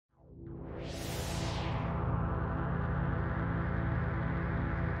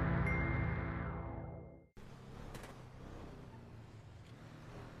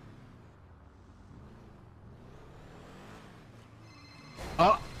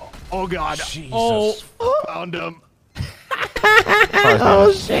Oh God. Jesus. Oh, found him.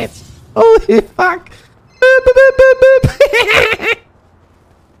 Oh shit. Holy fuck.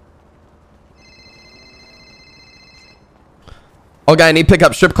 Oh, guy, I need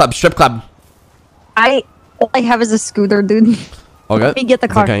pickup. Strip club. Strip club. All I have is a scooter, dude. Okay. Let me get the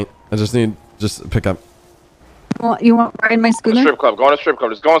car. Okay. I just need pick up. You want to ride my scooter? Strip club. Go on a strip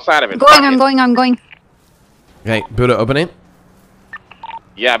club. Just go inside of it. I'm going. Okay, Buddha, open it.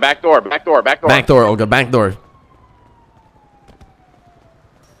 Yeah, back door. Back door, Olga. Back door.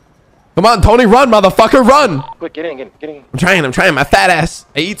 Come on, Tony, run, motherfucker, run! Quick, get in. I'm trying. My fat ass.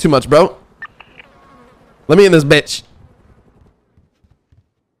 I eat too much, bro. Let me in this bitch.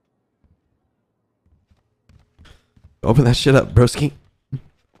 Open that shit up, broski.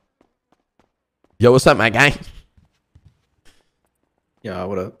 Yo, what's up, my guy? Yeah,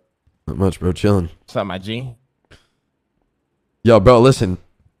 what up? Not much, bro. Chilling. What's up, my G? Yo, bro, listen.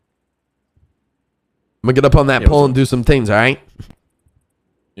 I'm gonna get up on that pole and do some things, all right?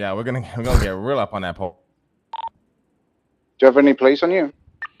 Yeah, we're gonna get real up on that pole. Do you have any police on you?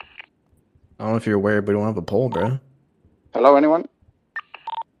 I don't know if you're aware, but we don't have a pole, bro. Hello, anyone?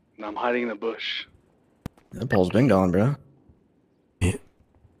 No, I'm hiding in the bush. That pole's been gone, bro. Me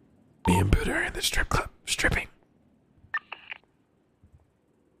and Buddha are in the strip club, stripping.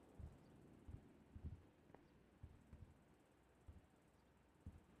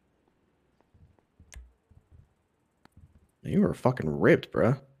 You were fucking ripped,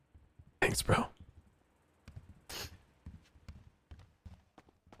 bro. Thanks, bro.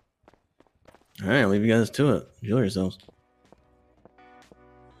 All right, I'll leave you guys to it. Enjoy yourselves.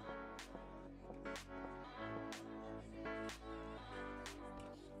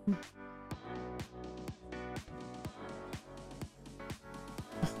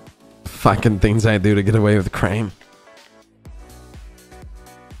 Fucking things I do to get away with crime.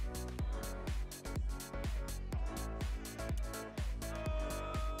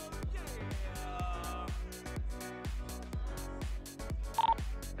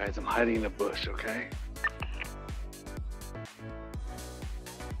 Guys, I'm hiding in the bush, okay?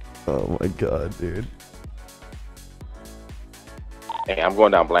 Oh my god, dude. Hey, I'm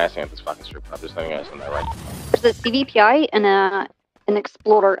going down blasting at this fucking strip club. Just letting you guys know that, right? There's a CVPI and an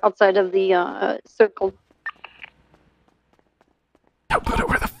explorer outside of the circle. Yo, Buddha,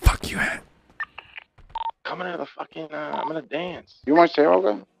 where the fuck you at? Coming out of the fucking, I'm gonna dance. You want to stay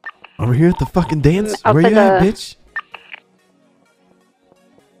over? Over here at the fucking dance? Outside Where you at, the- bitch?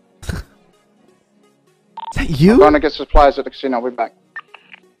 Is that you? I'm going to get supplies at the casino. I'll be back.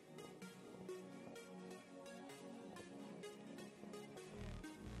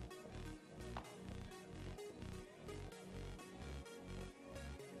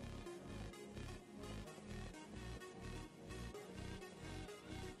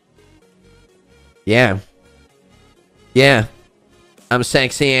 Yeah. Yeah. I'm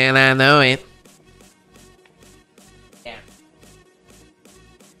sexy and I know it. Yeah.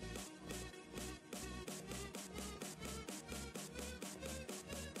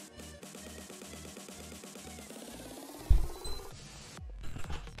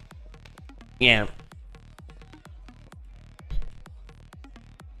 Yeah.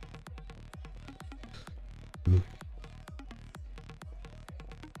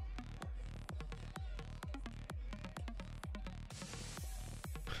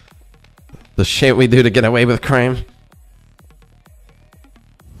 The shit we do to get away with crime.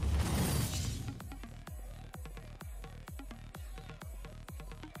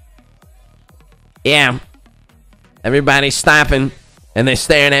 Yeah. Everybody's stopping and they're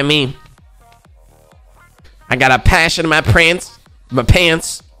staring at me. I got a passion in my pants.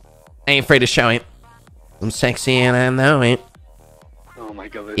 I ain't afraid to show it. I'm sexy and I know it. Oh my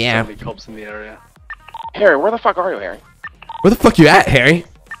god, there's Yeah. so many cops in the area. Harry, where the fuck are you, Harry? Where the fuck you at, Harry?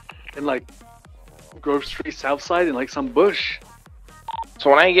 In like Grove Street South Side in like some bush. So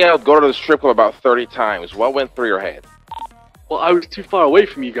when I yelled, go to the strip club about 30 times, what went through your head? Well, I was too far away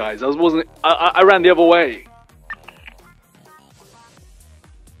from you guys. I ran the other way.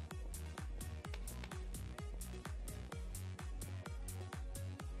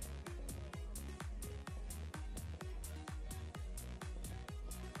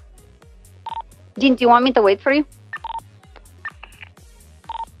 Dean, do you want me to wait for you?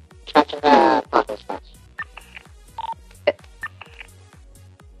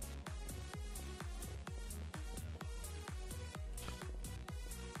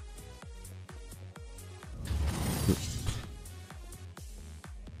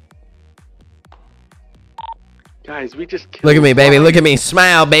 Guys, we just killed Look at me, baby. five. Look at me.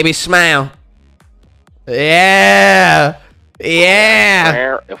 Smile, baby. Smile. Yeah. Yeah.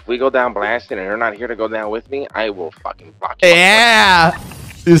 Where if we go down blasting and you're not here to go down with me, I will fucking block you. Yeah.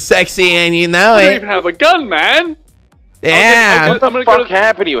 You're sexy and you know I don't it. even have a gun, man. Yeah. What the fuck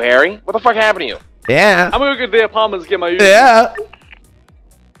happened to you, Harry? What the fuck happened to you? Yeah. I'm gonna go to the apartments to get my Uzi. Yeah.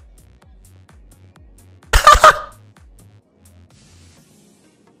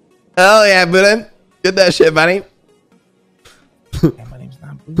 Oh yeah, Buddha. Get that shit, buddy. My name's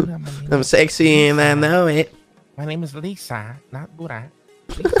not Buddha. My name I'm sexy and I know it. My name is Lisa, not Buddha.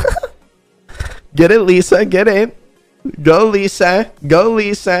 Get it, Lisa. Get it. Go, Lisa. Go,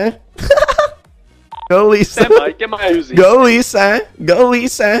 Lisa. Go, Lisa. Stand by, get my Uzi. Go, Lisa. Go,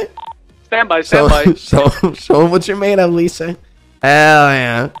 Lisa. Stand by, stand by. Show 'em what you're made of, Lisa. Hell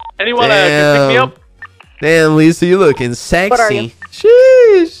yeah. Anyone can pick me up? Damn, Lisa, you looking are you? sexy.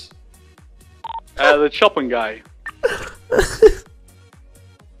 Sheesh. The chopping guy.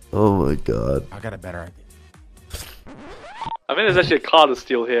 Oh my god. I got a better idea. I think there's actually a car to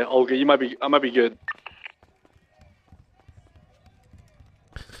steal here. Olga, I might be good.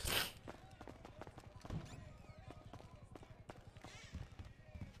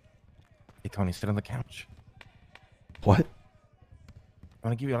 Hey, Tony, sit on the couch. What? I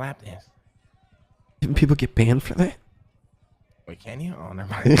want to give you a lap dance. Didn't people get banned for that? Wait, can you? Oh, never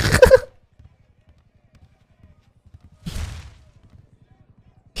mind.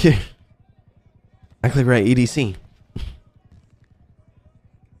 Here. Actually, we're at EDC.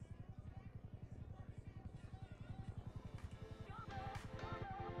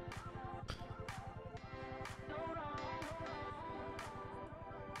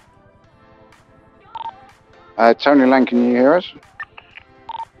 Tony Lang, can you hear us?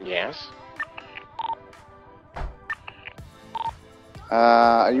 Yes.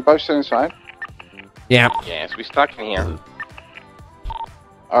 Are you both still inside? Yeah. Yes, we stuck in here.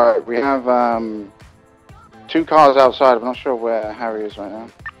 Alright, we have 2 cars outside. I'm not sure where Harry is right now.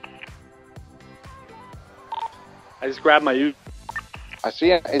 I just grabbed my Uzi. I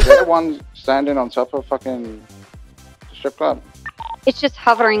see it. Is there one standing on top of fucking the strip club? It's just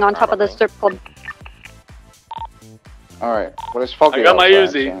hovering on top of the strip club. Alright, well it's foggy I got my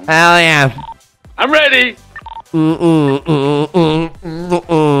outside, Uzi. so- Hell yeah. I'm ready.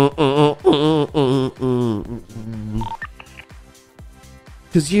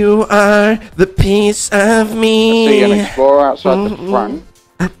 Cause you are the piece of me. I see an Explorer outside the front.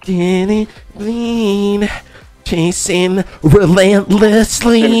 I didn't bleed, chasing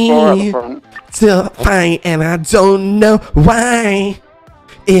relentlessly. Explorer at the front. Still fight, and I don't know why.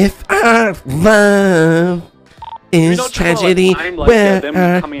 If our love is not trying to, like, tragedy, time, like, where them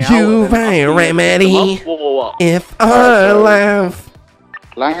are coming out you, and then my us being remedy? able to pick them up? Whoa, whoa, whoa. If Alright, our so- love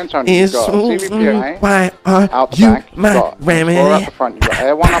Lang and Tony, you've is got a CVPI why are out the you back. You've my got an Explorer at remedy? the front. You've got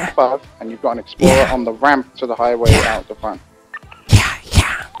Air 1 up above, and you've got an Explorer Yeah. on the ramp to the highway out the front. Yeah,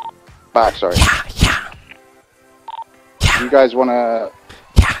 yeah, Back, sorry. yeah, Do you guys want to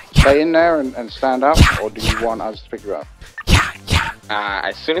yeah, stay in there and stand up, or do you want us to pick you up? yeah.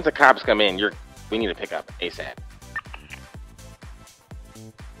 As soon as the cops come in, we need to pick up ASAP.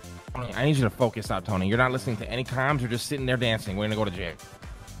 Tony, I need you to focus out, Tony. You're not listening to any comms. You're just sitting there dancing. We're gonna go to jail.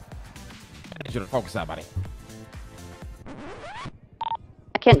 I need you to focus out, buddy.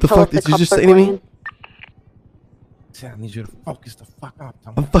 I can't What the tell fuck if the did you cops just are say to me? going in. See, I need you to focus the fuck up,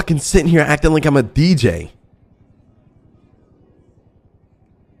 Tony. I'm fucking sitting here acting like I'm a DJ.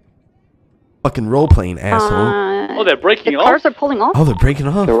 Fucking role playing, asshole. Oh, they're breaking The off? cars are pulling off. Oh, they're breaking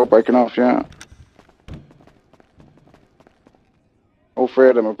off. They're all breaking off, yeah. All 3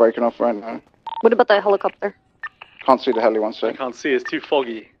 of them are breaking off right now. What about the helicopter? Can't see the heli one I sec. can't see, it's too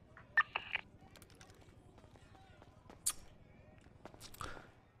foggy.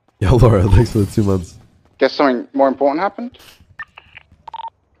 Yo, Laura, thanks for the 2 months. Guess something more important happened?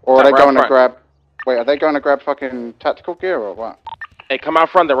 Or are Yeah, they right going to front. grab... Wait, are they going to grab fucking tactical gear or what? Hey, come out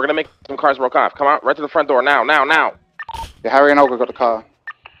front there. We're gonna make some cars broke off. Come out right to the front door now, now, now. Yeah, Harry and Olga got the car.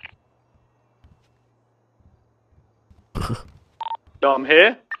 Yo, I'm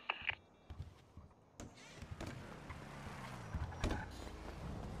here.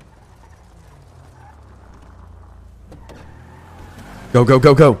 Go, go,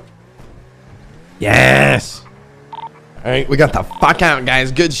 go, go. Yes. All right, we got the fuck out,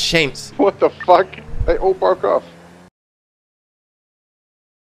 guys. Good shanks. What the fuck? They all broke off.